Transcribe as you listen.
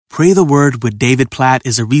Pray the Word with David Platt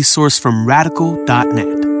is a resource from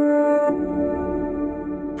radical.net.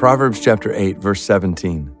 Proverbs chapter 8, verse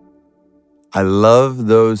 17. I love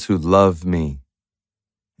those who love me,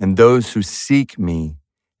 and those who seek me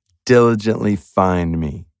diligently find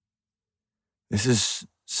me. This is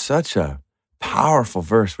such a powerful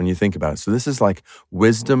verse when you think about it. So this is like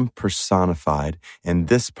wisdom personified. And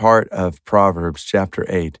this part of Proverbs chapter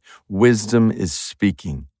 8, wisdom is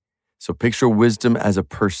speaking. So picture wisdom as a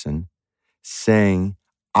person saying,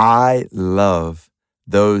 I love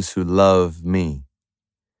those who love me,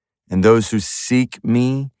 and those who seek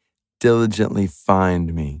me diligently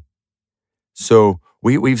find me. So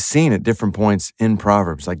we've seen at different points in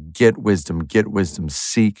Proverbs, like get wisdom,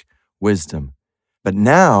 seek wisdom. But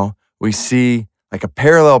now we see like a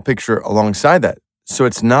parallel picture alongside that. So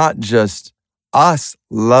it's not just us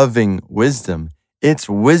loving wisdom, it's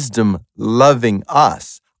wisdom loving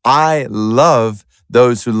us. I love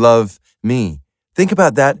those who love me. Think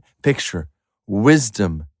about that picture.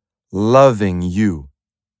 Wisdom loving you.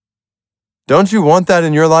 Don't you want that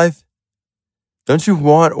in your life? Don't you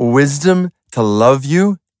want wisdom to love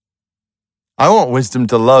you? I want wisdom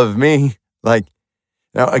to love me.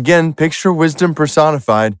 Now again, picture wisdom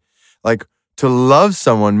personified. Like to love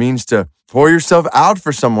someone means to pour yourself out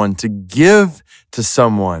for someone, to give to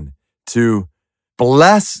someone, to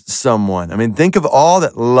bless someone. I mean, think of all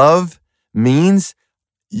that love means.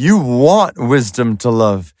 You want wisdom to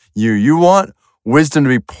love you. You want wisdom to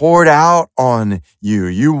be poured out on you.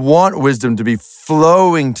 You want wisdom to be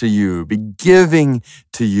flowing to you, be giving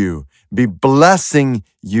to you, be blessing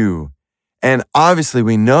you. And obviously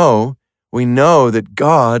we know that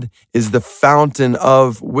God is the fountain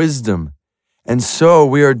of wisdom. And so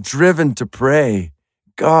we are driven to pray,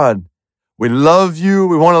 God, we love you.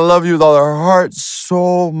 We want to love you with all our heart,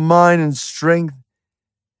 soul, mind, and strength.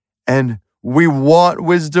 And we want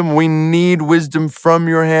wisdom. We need wisdom from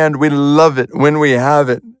your hand. We love it when we have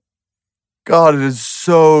it. God, it is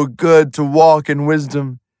so good to walk in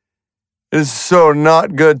wisdom. It is so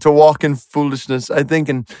not good to walk in foolishness. I think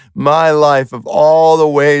in my life, of all the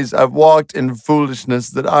ways I've walked in foolishness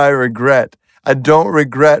that I regret, I don't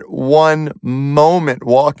regret one moment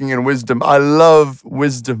walking in wisdom. I love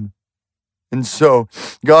wisdom. And so,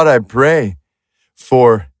 God, I pray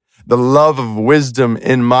for the love of wisdom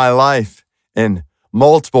in my life in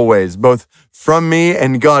multiple ways, both from me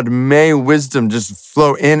and God. May wisdom just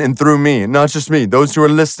flow in and through me, not just me. Those who are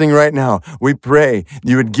listening right now, we pray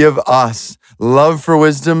you would give us love for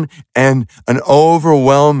wisdom and an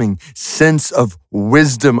overwhelming sense of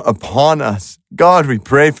wisdom upon us. God, we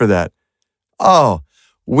pray for that. Oh,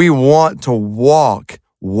 we want to walk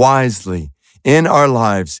wisely in our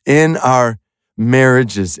lives, in our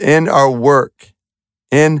marriages, in our work,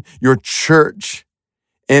 in your church,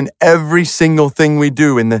 in every single thing we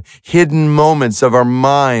do, in the hidden moments of our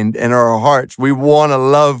mind and our hearts. We want to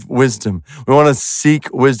love wisdom. We want to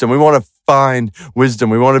seek wisdom. We want to find wisdom.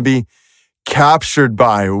 We want to be captured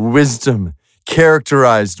by wisdom,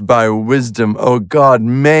 characterized by wisdom. Oh God,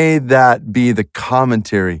 may that be the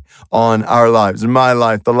commentary on our lives, my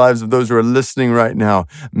life, the lives of those who are listening right now.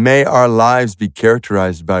 May our lives be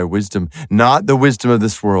characterized by wisdom, not the wisdom of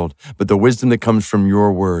this world, but the wisdom that comes from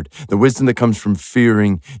your word, the wisdom that comes from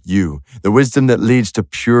fearing you, the wisdom that leads to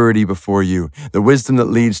purity before you, the wisdom that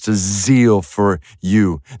leads to zeal for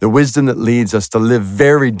you, the wisdom that leads us to live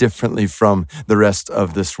very differently from the rest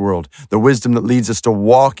of this world, the wisdom that leads us to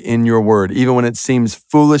walk in your word, even when it seems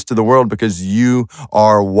foolish to the world, because you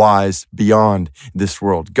are wise beyond this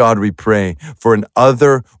world. God, we pray for an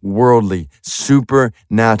otherworldly,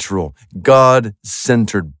 supernatural,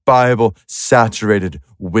 God-centered, Bible-saturated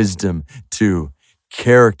wisdom to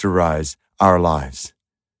characterize our lives.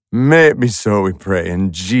 May it be so, we pray.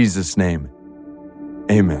 In Jesus' name,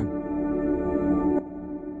 amen.